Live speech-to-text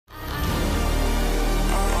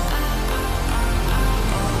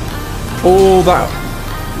Oh, that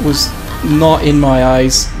was not in my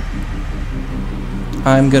eyes.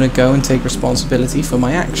 I'm gonna go and take responsibility for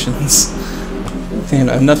my actions. You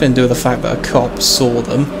know, nothing to do with the fact that a cop saw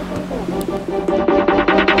them.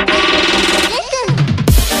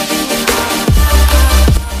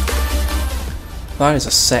 That is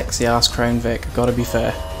a sexy ass Crown Vic, gotta be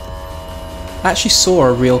fair. I actually saw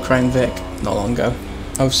a real Crown Vic not long ago.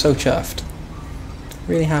 I was so chuffed.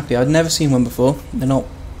 Really happy. I'd never seen one before. They're not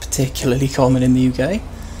particularly common in the UK,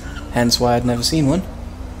 hence why I'd never seen one.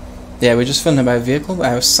 Yeah, we're just filming about vehicle,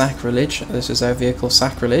 our sacrilege. This is our vehicle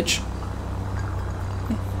sacrilege.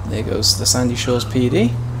 There goes the Sandy Shores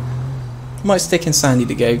PD. Might stick in Sandy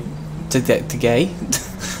today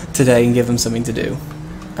and give them something to do.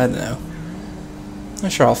 I don't know. I'm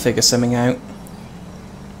sure I'll figure something out.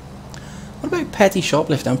 What about petty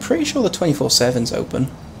shoplifting? I'm pretty sure the 24/7's open.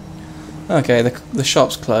 Okay, the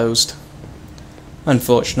shop's closed.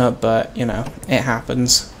 Unfortunate, but, you know, it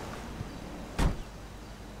happens.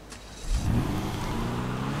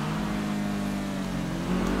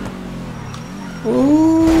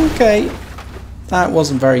 Okay. That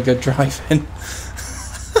wasn't very good driving.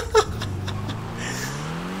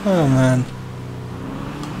 Oh, man.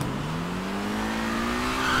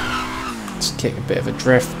 Just kick a bit of a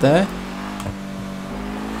drift there.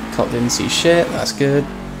 Cop didn't see shit, that's good.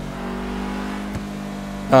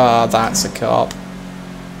 Ah, that's a cop.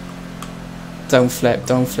 Don't flip,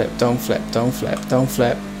 don't flip, don't flip, don't flip, don't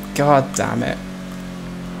flip. God damn it.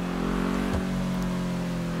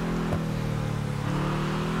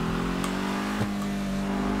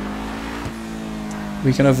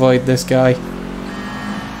 We can avoid this guy.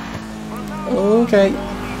 Okay.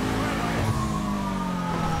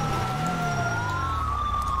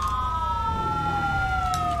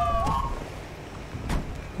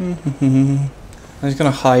 I'm just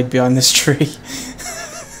gonna hide behind this tree.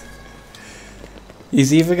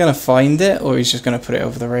 He's either gonna find it or he's just gonna put it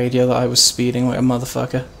over the radio that I was speeding like a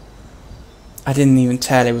motherfucker. I didn't even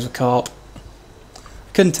tell it was a cop.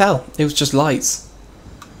 I couldn't tell. It was just lights.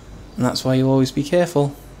 And that's why you always be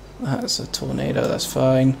careful. That's a tornado, that's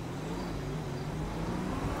fine.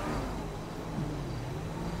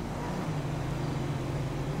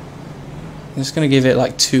 I'm just going to give it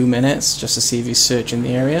like 2 minutes just to see if he's searching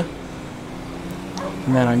the area.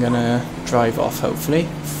 And then I'm going to drive off, hopefully,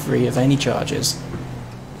 free of any charges.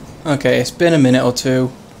 Okay, it's been a minute or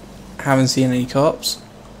two. Haven't seen any cops.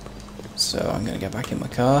 So I'm going to get back in my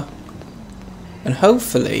car. And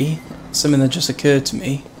hopefully, something that just occurred to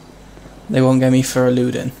me, they won't get me for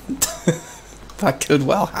eluding. That could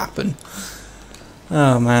well happen.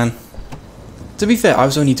 Oh man. To be fair, I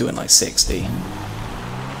was only doing like 60.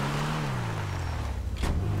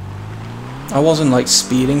 I wasn't like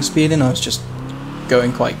speeding, I was just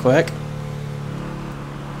going quite quick.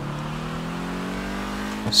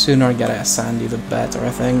 The sooner I get out of Sandy, the better, I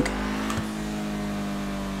think.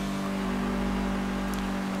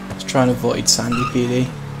 Let's try and avoid Sandy PD.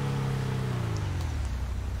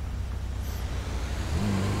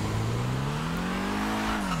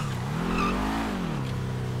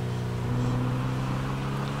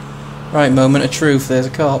 Right, moment of truth, there's a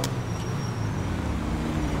cop.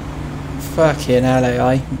 Fucking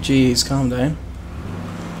LAI. Jeez, calm down.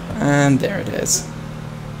 And there it is.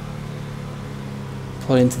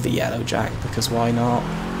 Pull into the yellow jack, because why not?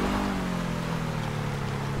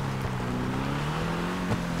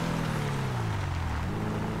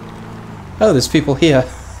 Oh, there's people here.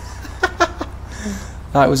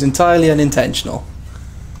 That was entirely unintentional.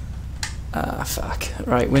 Ah, fuck.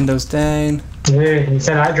 Right, windows down. Yeah, he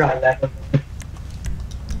said I drive that one.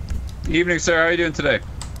 Evening, sir. How are you doing today?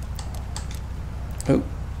 Oh.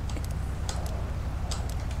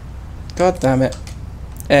 God damn it.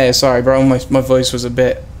 Hey, sorry, bro. My voice was a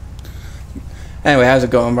bit... Anyway, how's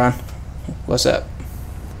it going, Bran? What's up?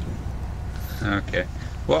 Okay.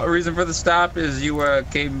 Well, the reason for the stop is you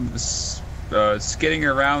came skidding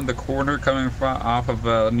around the corner coming from off of,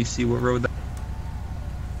 let me see what road that...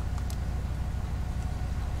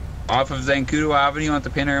 Off of Zancudo Avenue onto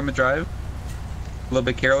Panorama Drive. A little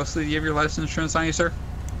bit carelessly. Do you have your license insurance on you, sir?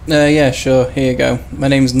 Yeah, sure. Here you go. My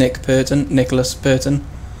name's Nicholas Purton.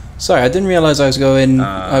 Sorry, I didn't realise I was going...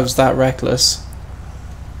 I was that reckless.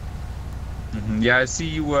 Yeah, I see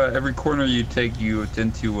you, every corner you take, you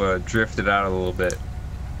tend to drift it out a little bit.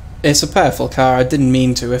 It's a powerful car. I didn't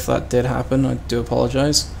mean to. If that did happen, I do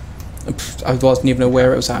apologise. I wasn't even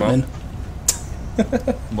aware it was happening.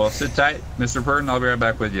 Well, sit tight, Mr. Purton. I'll be right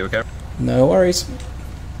back with you, okay? No worries.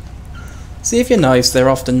 See, if you're nice, they're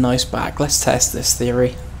often nice back. Let's test this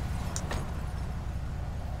theory.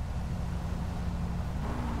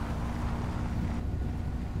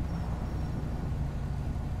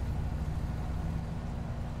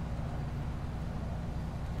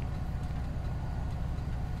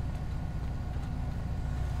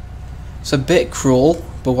 It's a bit cruel,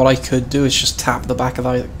 but what I could do is just tap the back of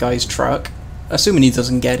that guy's truck. Assuming he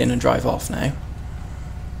doesn't get in and drive off now.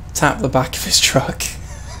 Tap the back of his truck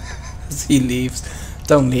as he leaves.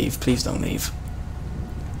 Don't leave, please don't leave.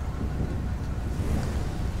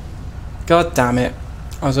 God damn it.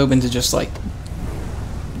 I was hoping to just like,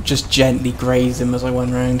 just gently graze him as I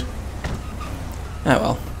went round. Oh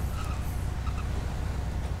well.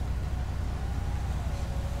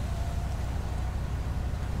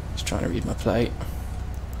 Just trying to read my plate.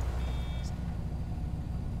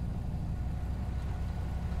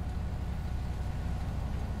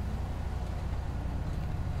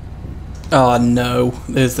 Oh no,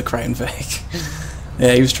 there's the Crown Vic.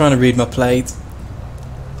 Yeah, he was trying to read my plate.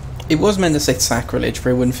 It was meant to say sacrilege,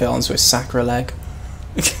 but it wouldn't fit onto his sacrileg.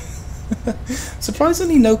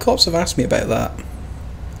 Surprisingly, no cops have asked me about that.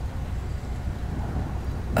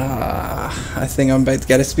 I think I'm about to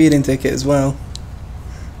get a speeding ticket as well.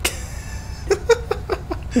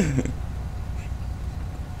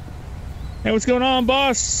 Hey, what's going on,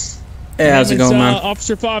 boss? Hey, how's it going, man?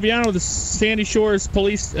 Officer Fabiano of the Sandy Shores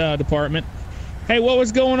Police Department. Hey, what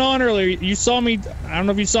was going on earlier? You saw me. I don't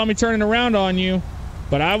know if you saw me turning around on you,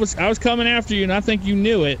 but I was coming after you, and I think you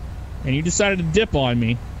knew it, and you decided to dip on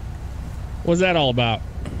me. What's that all about?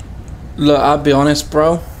 Look, I'll be honest,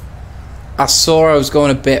 bro. I saw I was going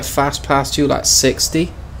a bit fast past you, like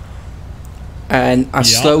 60, and I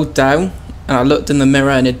slowed down, and I looked in the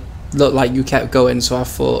mirror, and it looked like you kept going, so I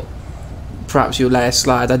thought perhaps you let it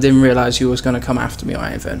slide. I didn't realize you was going to come after me or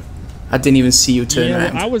anything. I didn't even see you turn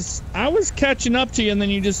around. I was catching up to you, and then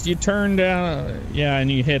you turned down,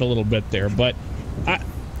 and you hit a little bit there. But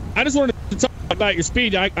I just wanted to talk about your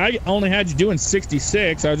speed. I only had you doing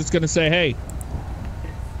 66. I was just going to say, hey,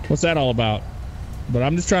 what's that all about? But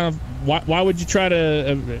I'm just trying to. Why would you try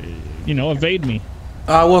to, evade me?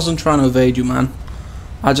 I wasn't trying to evade you, man.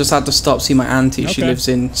 I just had to stop see my auntie. Okay. She lives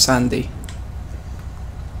in Sandy.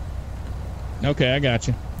 Okay, I got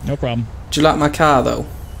you. No problem. Do you like my car, though?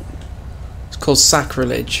 It's called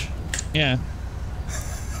Sacrilege. Yeah.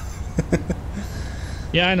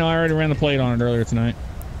 Yeah, I know. I already ran the plate on it earlier tonight.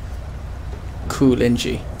 Cool,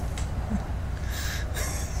 Ingy.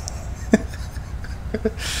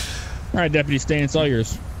 All right, Deputy Stain, it's all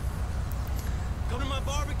yours. Come to my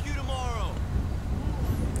barbecue tomorrow.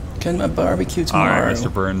 Come to my barbecue tomorrow. All right,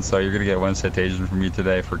 Mr. Burns. So you're gonna get one citation from you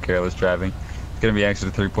today for careless driving. It's gonna be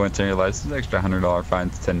extra 3 points on your license, extra $100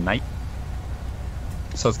 fines tonight.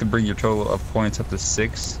 So it's gonna bring your total of points up to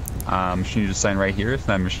 6. You need to sign right here. It's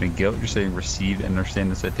not admission of guilt. You're saying received and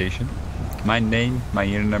understand the citation. My name, my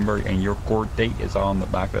unit number, and your court date is all on the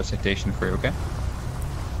back of that citation for you. Okay?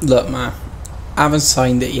 Look, man. I haven't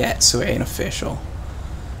signed it yet, so it ain't official.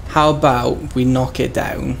 How about we knock it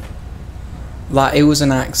down? Like it was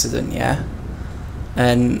an accident, yeah?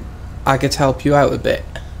 And I could help you out a bit.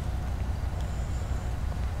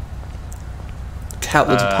 Help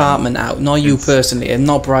the department out. Not you personally. I'm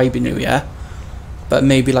not bribing you, yeah? But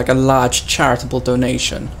maybe like a large charitable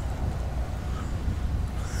donation.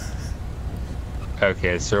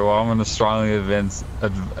 Okay, so I'm going to strongly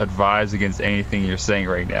advise against anything you're saying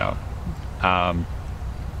right now. I'm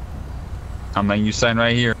letting you sign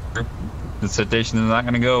right here. The citation is not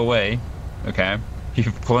going to go away. Okay?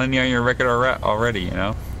 You've plenty on your record already, you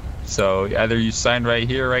know? So either you sign right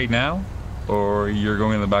here, right now, or you're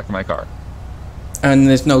going in the back of my car. And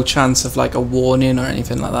there's no chance of like a warning or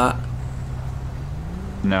anything like that?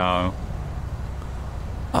 No.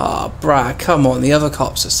 Ah, bruh, come on. The other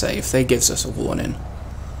cops are safe. They gives us a warning.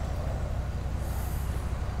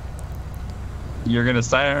 You're going to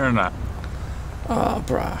sign it or not? Ah,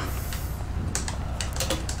 bruh.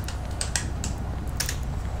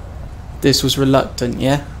 This was reluctant,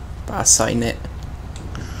 yeah? But I sign it.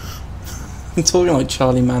 I'm talking like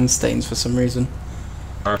Charlie Manstains for some reason.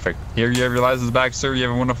 Perfect. Here, you have your license back, sir. You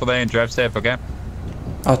have a wonderful day and drive safe, okay?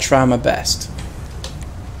 I'll try my best.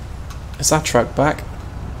 Is that truck back?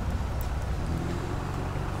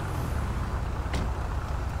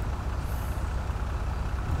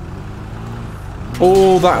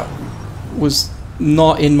 Oh, that was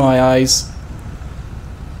not in my eyes.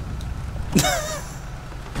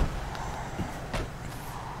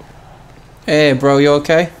 Hey, bro, you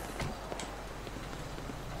okay?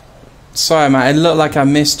 Sorry, man. It looked like I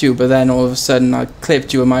missed you, but then all of a sudden I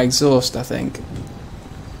clipped you with my exhaust, I think.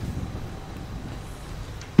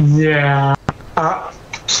 Yeah.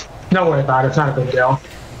 Don't worry about it. It's not a big deal.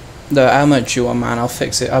 No, how much you want, man? I'll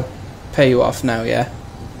fix it. I'll pay you off now, yeah?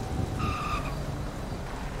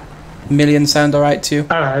 $1,000,000 sound alright to you?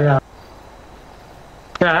 Alright, yeah.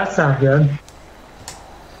 Yeah, that sounds good.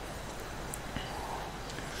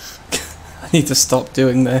 I need to stop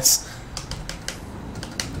doing this.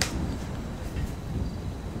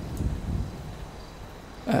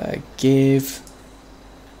 give...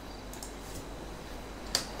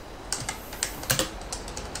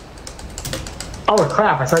 Oh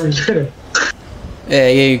crap, I thought you were kidding. Yeah,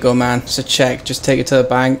 here you go, man. It's a check. Just take it to the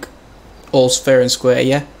bank. All's fair and square,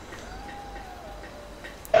 yeah?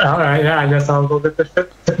 Alright, yeah, I guess I'll go get this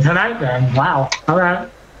shit tonight then. Wow. Alright.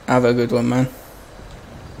 Have a good one, man.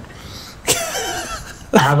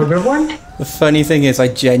 Have a good one. The funny thing is, I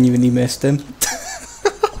genuinely missed him.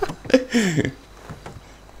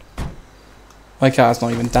 My car's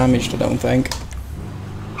not even damaged, I don't think.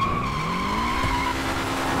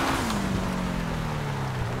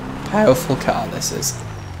 Powerful car this is.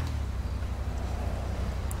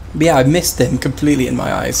 But yeah, I missed him completely in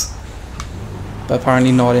my eyes. But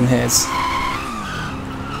apparently not in his.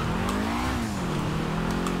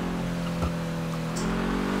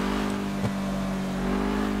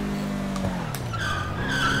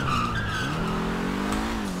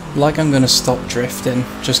 Like I'm gonna stop drifting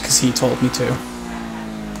just because he told me to.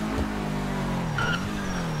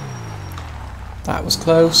 That was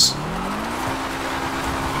close.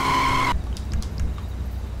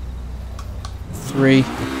 3, 2,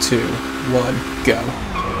 1, go.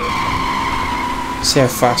 See how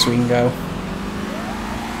fast we can go.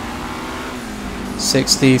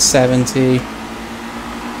 60, 70.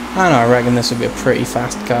 I don't know, I reckon this would be a pretty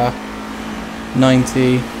fast car.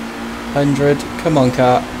 90, 100. Come on,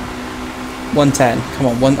 car. 110. Come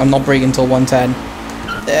on, I'm not braking until 110.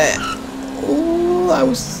 Ooh, that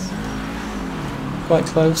was quite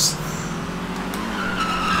close.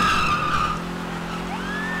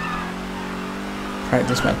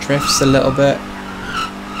 Practice my drifts a little bit.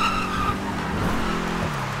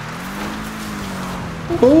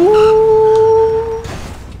 Ooh.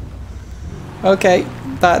 Okay,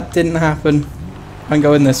 that didn't happen. I'm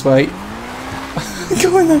going this way. I'm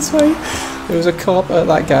going this way. There was a cop at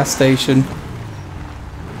that gas station.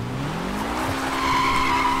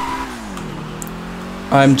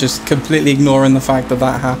 I'm just completely ignoring the fact that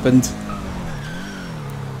that happened.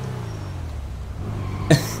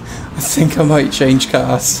 I think I might change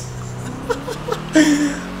cars.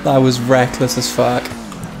 That was reckless as fuck.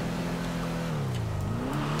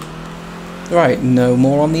 Right, no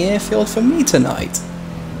more on the airfield for me tonight.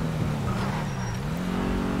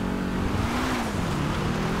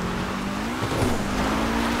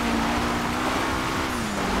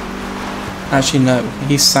 Actually no,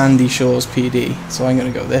 he's Sandy Shores PD, so I'm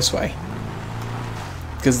gonna go this way.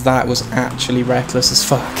 Because that was actually reckless as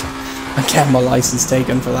fuck. I get my license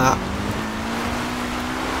taken for that.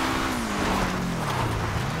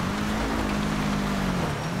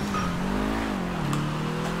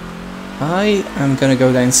 I am gonna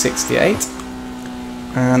go down 68.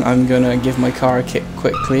 And I'm gonna give my car a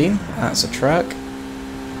quick clean. That's a truck.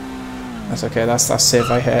 That's okay, that's that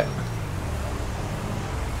sieve I hit.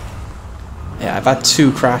 Yeah, I've had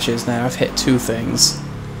 2 crashes now, I've hit 2 things.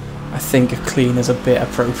 I think a clean is a bit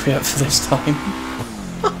appropriate for this time.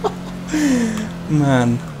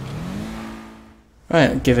 Man.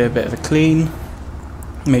 Right, give it a bit of a clean.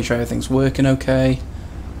 Make sure everything's working okay.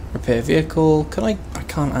 Repair vehicle. Can I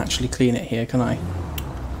can't actually clean it here, can I?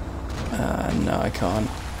 No, I can't.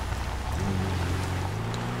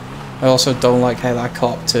 I also don't like how that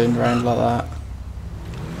cop turned around like that.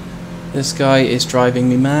 This guy is driving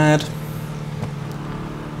me mad.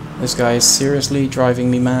 This guy is seriously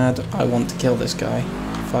driving me mad. I want to kill this guy.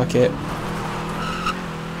 Fuck it.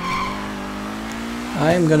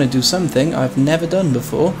 I am gonna do something I've never done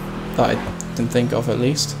before, that I can think of at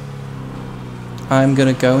least. I'm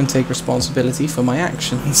gonna go and take responsibility for my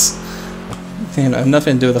actions. You know,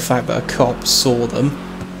 nothing to do with the fact that a cop saw them.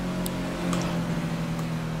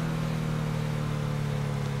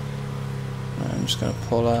 I'm just gonna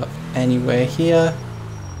pull up anywhere here.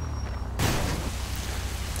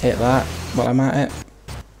 Hit that while I'm at it.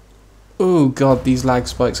 Oh god, these lag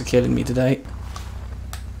spikes are killing me today.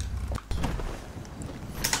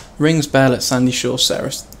 Rings bell at Sandy Shores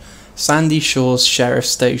Sheriff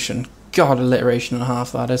Station. God, alliteration and a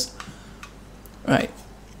half that is. Right.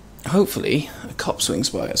 Hopefully, a cop swings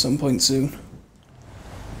by at some point soon.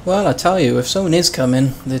 Well, I tell you, if someone is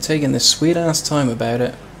coming, they're taking this sweet ass time about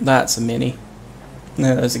it. That's a Mini.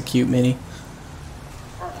 No, that's a cute Mini.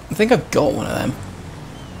 I think I've got one of them.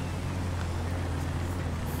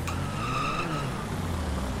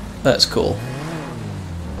 That's cool.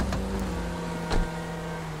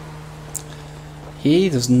 He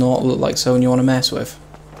does not look like someone you want to mess with.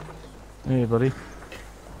 Hey, buddy.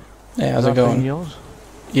 Hey, how's it going? Yours?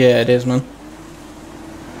 Yeah, it is, man.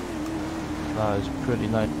 That is pretty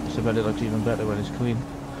nice. I bet it looks even better when it's clean.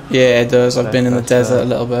 Yeah, it does. I've been in the desert a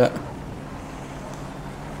little bit.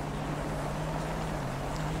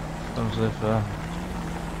 sounds as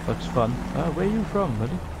if looks fun. Where are you from,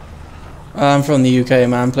 buddy? I'm from the UK,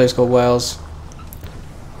 man. Place called Wales.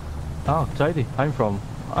 Oh, tidy. I'm from.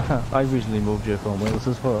 I recently moved here from Wales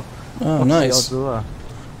as well. Oh, What's nice. the odds of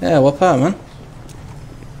Yeah, what part, man?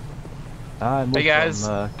 that? I moved Hey, guys.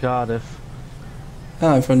 from Cardiff.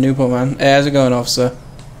 Oh, I'm from Newport, man. Hey, how's it going, officer?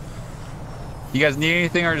 You guys need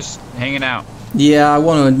anything or just hanging out? Yeah, I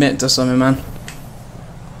want to admit to something, man.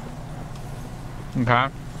 Okay.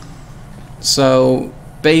 So,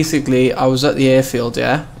 basically, I was at the airfield,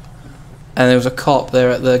 yeah? And there was a cop there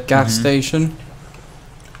at the gas station.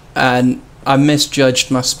 And I misjudged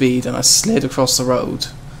my speed and I slid across the road.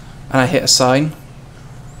 And I hit a sign.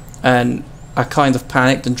 And I kind of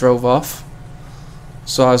panicked and drove off.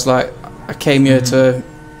 So I was like, I came here to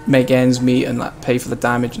make ends meet and like pay for the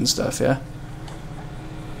damage and stuff, yeah?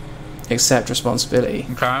 Accept responsibility.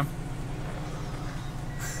 Okay.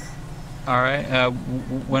 Alright,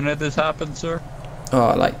 when did this happen, sir?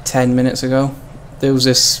 Oh, like 10 minutes ago. There was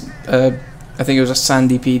this, I think it was a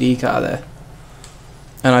Sandy PD car there.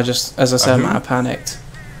 And I just, as I said, man, I panicked.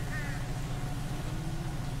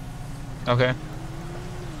 Okay.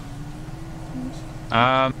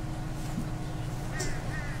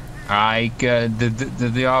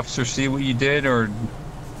 Did the officer see what you did, or?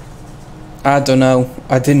 I don't know.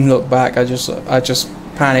 I didn't look back. I just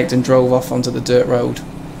panicked and drove off onto the dirt road.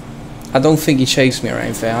 I don't think he chased me or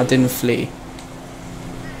anything. I didn't flee.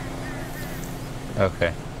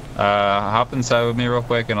 Okay. Hop inside with me real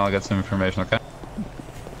quick, and I'll get some information. Okay.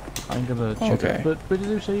 I'm gonna check Okay. it. But where did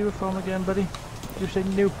you say you were from again, buddy? Did you say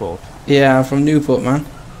Newport? Yeah, I'm from Newport, man.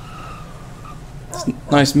 It's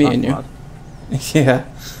nice meeting you. Bad. Yeah,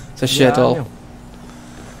 it's a Yeah, I shithole. knew.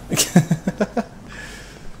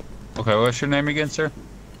 Okay, what's your name again, sir?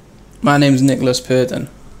 My name's Nicholas Purden.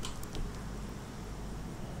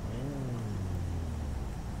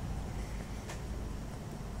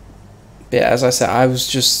 But yeah, as I said,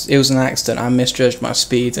 it was an accident. I misjudged my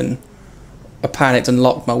speed and I panicked and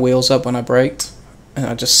locked my wheels up when I braked. And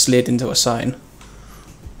I just slid into a sign.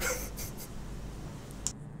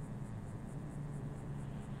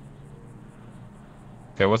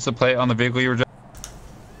 Okay, what's the plate on the vehicle you were driving?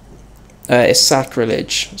 It's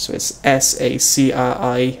sacrilege, so it's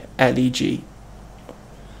SACRILEG.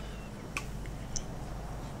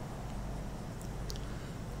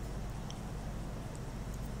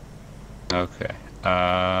 Okay.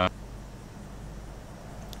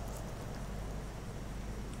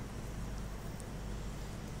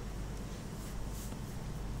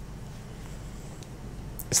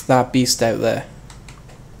 It's that beast out there.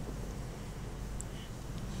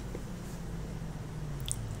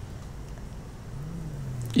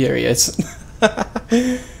 Here he is.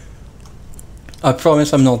 I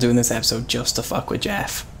promise I'm not doing this episode just to fuck with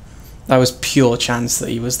Jeff. That was pure chance that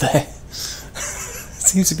he was there.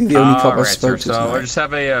 Seems to be the only cop I've spoken to So tonight. I just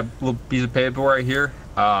have a little piece of paper right here.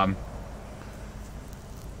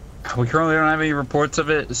 We currently don't have any reports of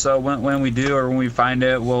it, so when we do or when we find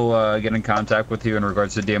it, we'll get in contact with you in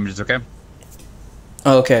regards to damages, okay?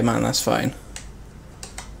 Okay, man, that's fine.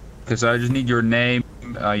 Because I just need your name,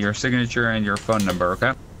 your signature, and your phone number,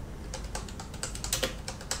 okay?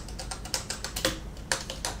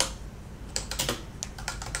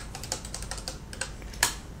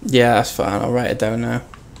 Yeah, that's fine. I'll write it down now.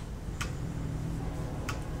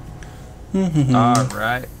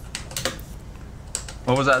 Alright.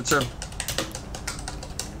 What was that, sir?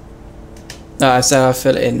 I said I'll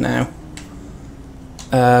fill it in now.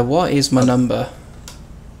 What is my number?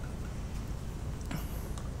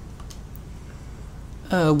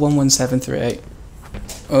 11738.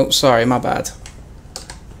 Oh, sorry, my bad.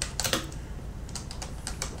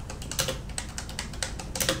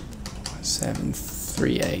 Seven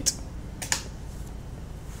 38.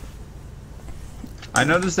 I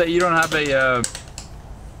noticed that you don't have a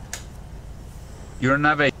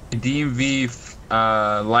DMV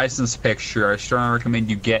license picture. I strongly recommend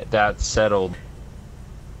you get that settled.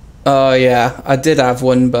 Oh yeah, I did have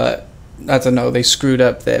one, but I don't know, they screwed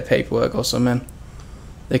up their paperwork or something.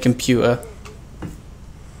 Their computer.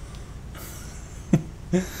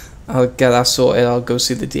 I'll get that sorted. I'll go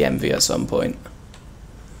see the DMV at some point.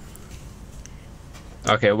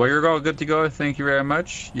 Okay, well, you're all good to go. Thank you very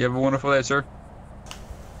much. You have a wonderful day, sir.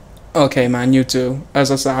 Okay, man, you too. As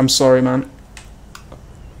I said, I'm sorry, man.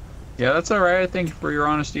 Yeah, that's alright. Thank you for your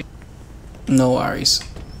honesty. No worries.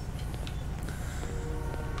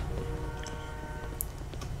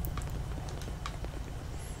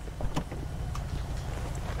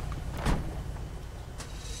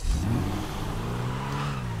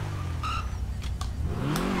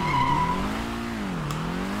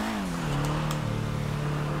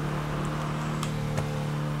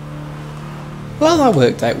 Well, that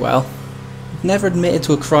worked out well. Never admitted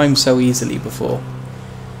to a crime so easily before.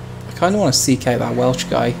 I kind of want to seek out that Welsh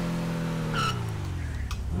guy.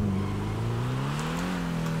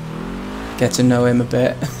 Get to know him a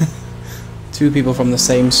bit. Two people from the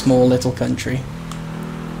same small little country.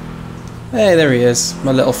 Hey, there he is,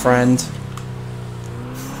 my little friend.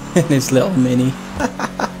 In his little Mini.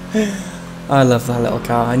 I love that little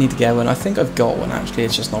car. I need to get one. I think I've got one actually,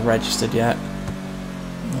 it's just not registered yet.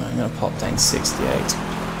 I'm going to pop down 68.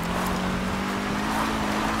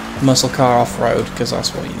 Muscle car off-road, because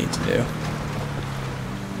that's what you need to do.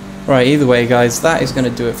 Right, either way guys, that is going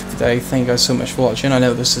to do it for today. Thank you guys so much for watching. I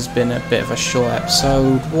know this has been a bit of a short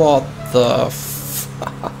episode. What the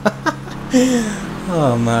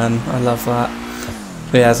oh man, I love that.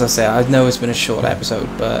 But yeah, as I say, I know it's been a short episode,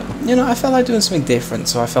 but you know, I felt like doing something different,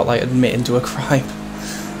 so I felt like admitting to a crime.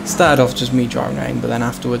 Started off just me driving around, but then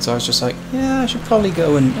afterwards I was just like, yeah, I should probably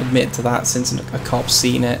go and admit to that since a cop's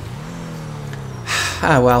seen it.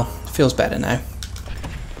 Ah well, feels better now.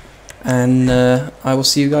 And I will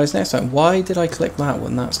see you guys next time. Why did I click that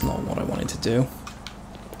one? That's not what I wanted to do.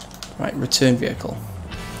 Right, return vehicle.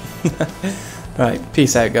 Right,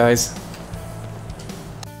 peace out guys.